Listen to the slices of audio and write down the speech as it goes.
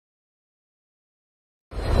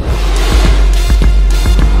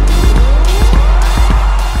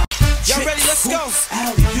Let's go.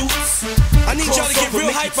 I need y'all to get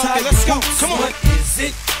real hype out there. Let's go. Come on. What is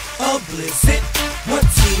it? A blizzard. What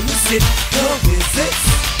team is it? The Wizards.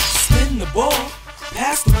 Spin the ball.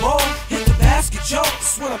 Pass the ball. Hit the basket, y'all.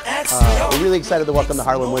 That's what I'm asking y'all. We're really excited to welcome the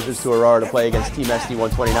Harlem Wizards to Aurora to play against Team SD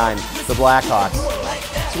 129, the Blackhawks.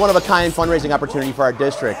 It's a one-of-a-kind fundraising opportunity for our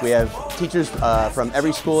district. We have teachers from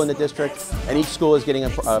every school in the district, and each school is getting a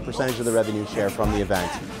percentage of the revenue share from the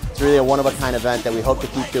event. It's really a one-of-a-kind event that we hope to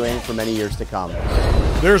keep doing for many years to come.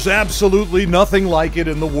 There's absolutely nothing like it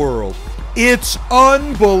in the world. It's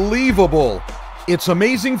unbelievable. It's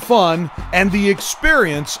amazing fun and the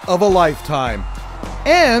experience of a lifetime.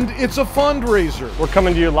 And it's a fundraiser. We're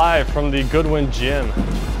coming to you live from the Goodwin Gym,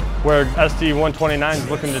 where SD 129 is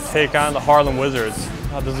looking to take on the Harlem Wizards.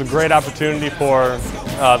 This is a great opportunity for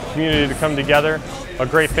the community to come together, a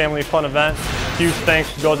great family fun event. Huge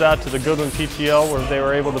thanks goes out to the Goodwin PTO, where they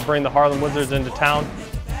were able to bring the Harlem Wizards into town.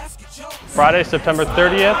 Friday, September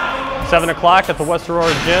 30th, 7 o'clock at the West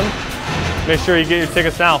Aurora Gym. Make sure you get your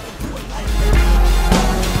tickets now.